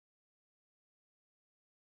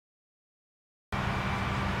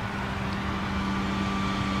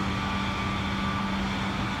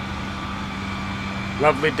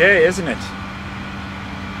Lovely day, isn't it?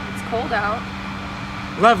 It's cold out.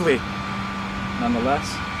 Lovely, nonetheless.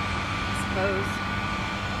 I suppose.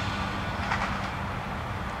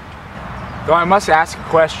 Though I must ask a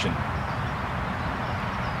question.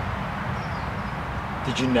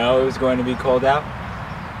 Did you know it was going to be cold out?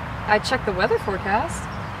 I checked the weather forecast.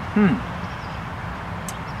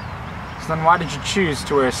 So then why did you choose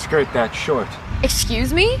to wear a skirt that short?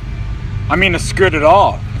 Excuse me? I mean a skirt at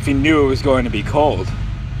all, if you knew it was going to be cold.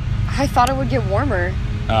 I thought it would get warmer.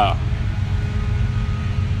 Oh.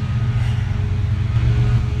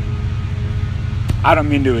 I don't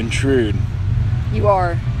mean to intrude. You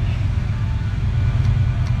are.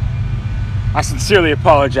 I sincerely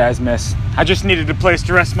apologize, miss. I just needed a place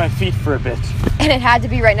to rest my feet for a bit. And it had to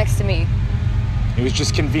be right next to me. It was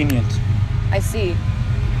just convenient. I see.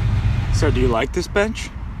 So do you like this bench?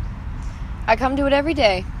 I come to it every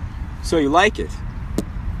day. So you like it?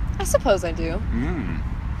 I suppose I do.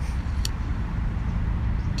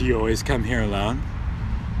 Do you always come here alone?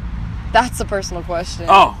 That's a personal question.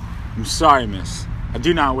 Oh, I'm sorry, miss. I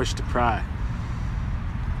do not wish to pry.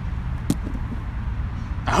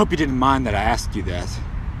 I hope you didn't mind that I asked you that.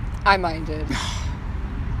 I minded.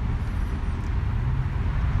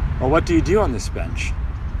 Well, what do you do on this bench?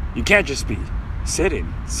 You can't just be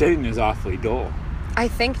sitting. Sitting is awfully dull. I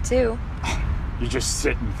think too. You just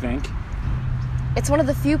sit and think? It's one of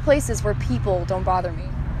the few places where people don't bother me.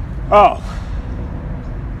 Oh.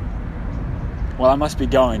 Well, I must be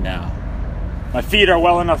going now. My feet are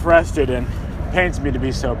well enough rested and it pains me to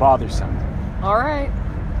be so bothersome. All right.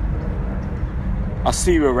 I'll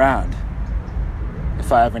see you around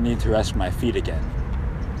if I ever need to rest my feet again.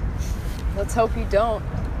 Let's hope you don't.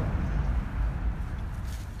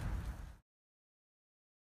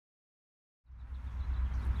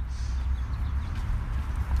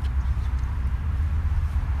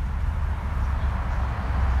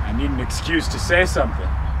 I need an excuse to say something.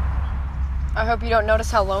 I hope you don't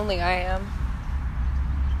notice how lonely I am.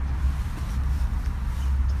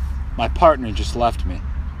 My partner just left me.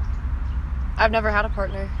 I've never had a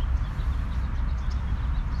partner.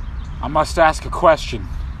 I must ask a question.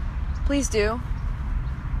 Please do.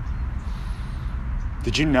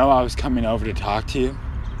 Did you know I was coming over to talk to you?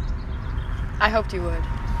 I hoped you would.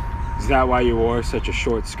 Is that why you wore such a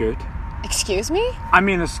short skirt? Excuse me? I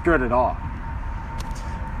mean a skirt at all.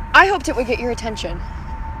 I hoped it would get your attention.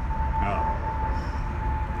 Oh.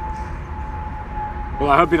 Well,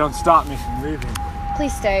 I hope you don't stop me from leaving.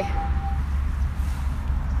 Please stay.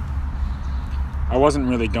 I wasn't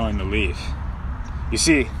really going to leave. You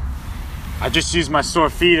see, I just used my sore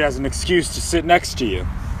feet as an excuse to sit next to you.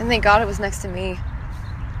 And thank God it was next to me.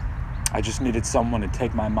 I just needed someone to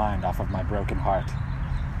take my mind off of my broken heart.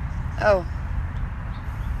 Oh.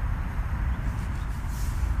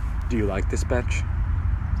 Do you like this bench?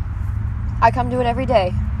 I come to it every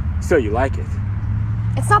day. So you like it?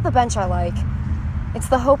 It's not the bench I like. It's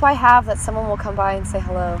the hope I have that someone will come by and say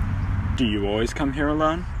hello. Do you always come here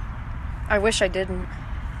alone? I wish I didn't.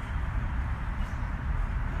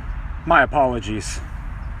 My apologies.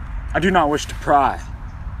 I do not wish to pry.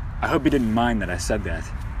 I hope you didn't mind that I said that.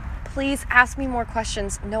 Please ask me more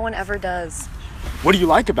questions. No one ever does. What do you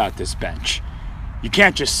like about this bench? You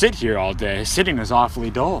can't just sit here all day. Sitting is awfully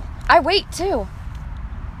dull. I wait too.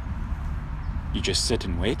 You just sit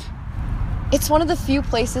and wait? It's one of the few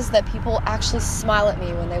places that people actually smile at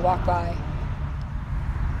me when they walk by.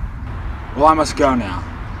 Well, I must go now.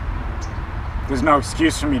 There's no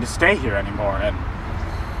excuse for me to stay here anymore, and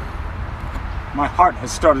my heart has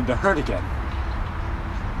started to hurt again.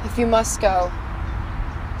 If you must go,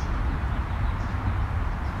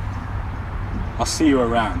 I'll see you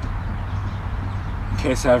around, in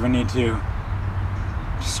case I ever need to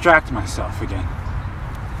distract myself again.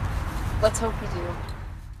 let's hope you do.